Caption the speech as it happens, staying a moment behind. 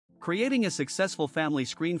Creating a successful family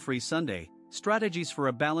screen-free Sunday, strategies for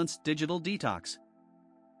a balanced digital detox.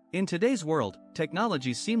 In today's world,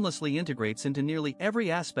 technology seamlessly integrates into nearly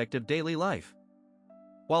every aspect of daily life.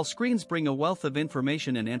 While screens bring a wealth of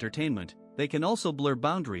information and entertainment, they can also blur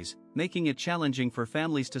boundaries, making it challenging for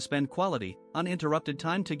families to spend quality, uninterrupted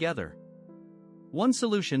time together. One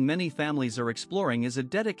solution many families are exploring is a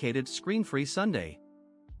dedicated screen-free Sunday.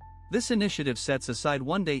 This initiative sets aside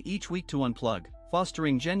one day each week to unplug,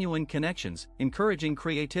 fostering genuine connections, encouraging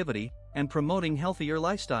creativity, and promoting healthier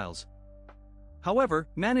lifestyles. However,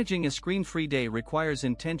 managing a screen-free day requires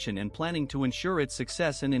intention and planning to ensure its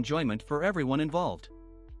success and enjoyment for everyone involved.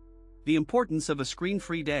 The importance of a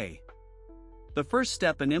screen-free day. The first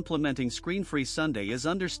step in implementing screen-free Sunday is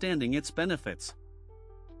understanding its benefits.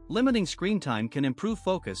 Limiting screen time can improve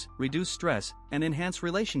focus, reduce stress, and enhance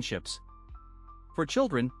relationships. For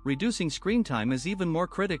children, reducing screen time is even more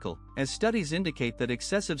critical, as studies indicate that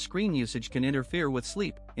excessive screen usage can interfere with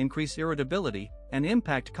sleep, increase irritability, and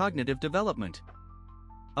impact cognitive development.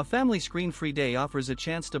 A family screen-free day offers a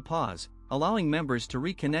chance to pause, allowing members to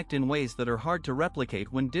reconnect in ways that are hard to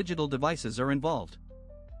replicate when digital devices are involved.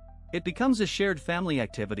 It becomes a shared family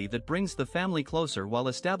activity that brings the family closer while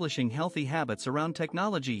establishing healthy habits around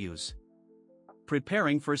technology use.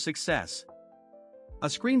 Preparing for success. A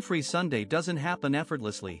screen-free Sunday doesn't happen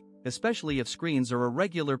effortlessly, especially if screens are a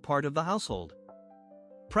regular part of the household.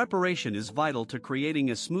 Preparation is vital to creating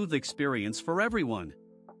a smooth experience for everyone.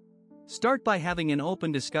 Start by having an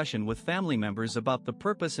open discussion with family members about the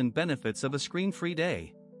purpose and benefits of a screen-free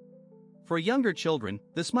day. For younger children,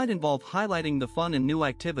 this might involve highlighting the fun and new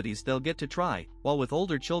activities they'll get to try, while with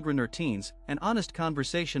older children or teens, an honest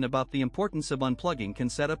conversation about the importance of unplugging can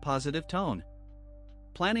set a positive tone.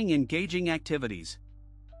 Planning engaging activities.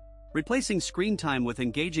 Replacing screen time with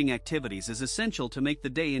engaging activities is essential to make the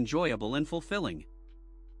day enjoyable and fulfilling.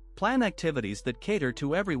 Plan activities that cater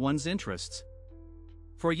to everyone's interests.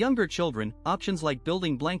 For younger children, options like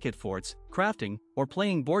building blanket forts, crafting, or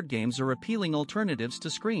playing board games are appealing alternatives to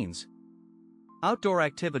screens. Outdoor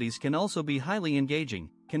activities can also be highly engaging.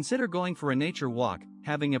 Consider going for a nature walk,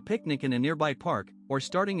 having a picnic in a nearby park, or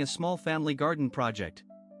starting a small family garden project.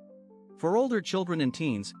 For older children and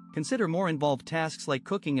teens, consider more involved tasks like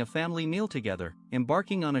cooking a family meal together,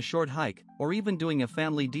 embarking on a short hike, or even doing a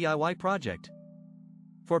family DIY project.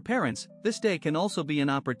 For parents, this day can also be an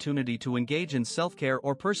opportunity to engage in self-care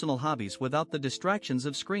or personal hobbies without the distractions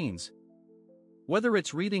of screens. Whether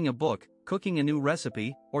it's reading a book, cooking a new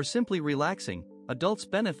recipe, or simply relaxing, adults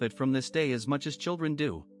benefit from this day as much as children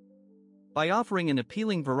do. By offering an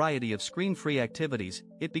appealing variety of screen-free activities,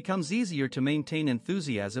 it becomes easier to maintain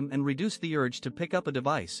enthusiasm and reduce the urge to pick up a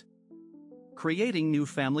device. Creating new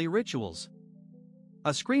family rituals.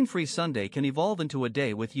 A screen-free Sunday can evolve into a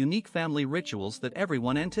day with unique family rituals that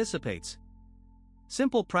everyone anticipates.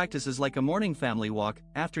 Simple practices like a morning family walk,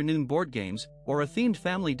 afternoon board games, or a themed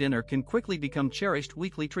family dinner can quickly become cherished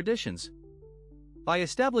weekly traditions. By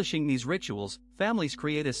establishing these rituals, families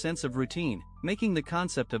create a sense of routine, making the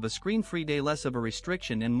concept of a screen-free day less of a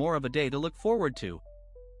restriction and more of a day to look forward to.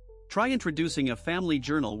 Try introducing a family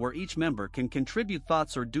journal where each member can contribute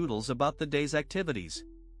thoughts or doodles about the day's activities.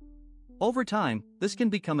 Over time, this can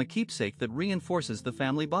become a keepsake that reinforces the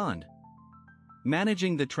family bond.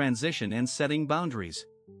 Managing the transition and setting boundaries.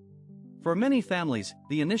 For many families,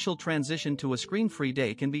 the initial transition to a screen-free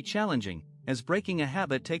day can be challenging, as breaking a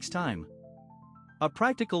habit takes time. A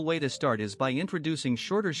practical way to start is by introducing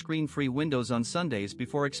shorter screen-free windows on Sundays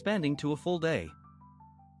before expanding to a full day.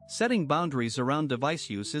 Setting boundaries around device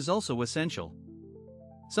use is also essential.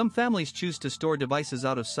 Some families choose to store devices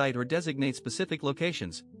out of sight or designate specific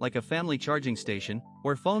locations, like a family charging station,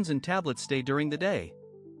 where phones and tablets stay during the day.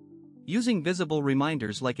 Using visible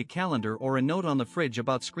reminders like a calendar or a note on the fridge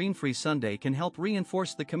about screen-free Sunday can help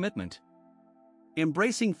reinforce the commitment.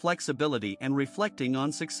 Embracing flexibility and reflecting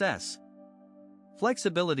on success.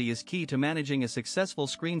 Flexibility is key to managing a successful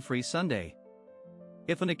screen-free Sunday.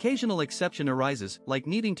 If an occasional exception arises, like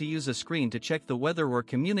needing to use a screen to check the weather or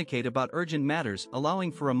communicate about urgent matters,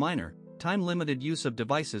 allowing for a minor, time-limited use of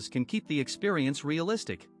devices can keep the experience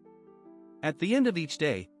realistic. At the end of each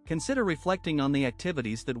day, consider reflecting on the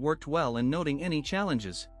activities that worked well and noting any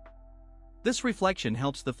challenges. This reflection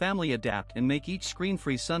helps the family adapt and make each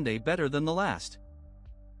screen-free Sunday better than the last.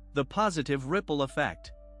 The positive ripple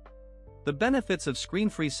effect. The benefits of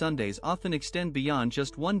screen-free Sundays often extend beyond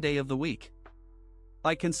just one day of the week.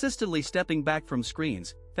 By consistently stepping back from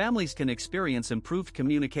screens, families can experience improved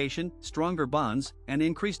communication, stronger bonds, and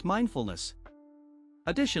increased mindfulness.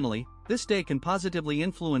 Additionally, this day can positively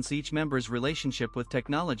influence each member's relationship with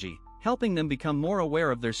technology, helping them become more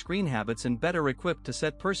aware of their screen habits and better equipped to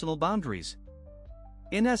set personal boundaries.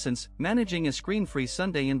 In essence, managing a screen-free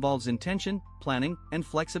Sunday involves intention, planning, and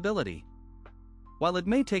flexibility. While it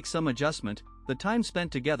may take some adjustment, the time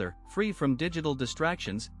spent together, free from digital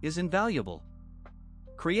distractions, is invaluable.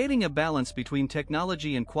 Creating a balance between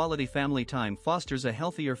technology and quality family time fosters a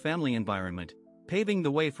healthier family environment, paving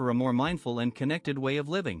the way for a more mindful and connected way of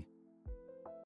living.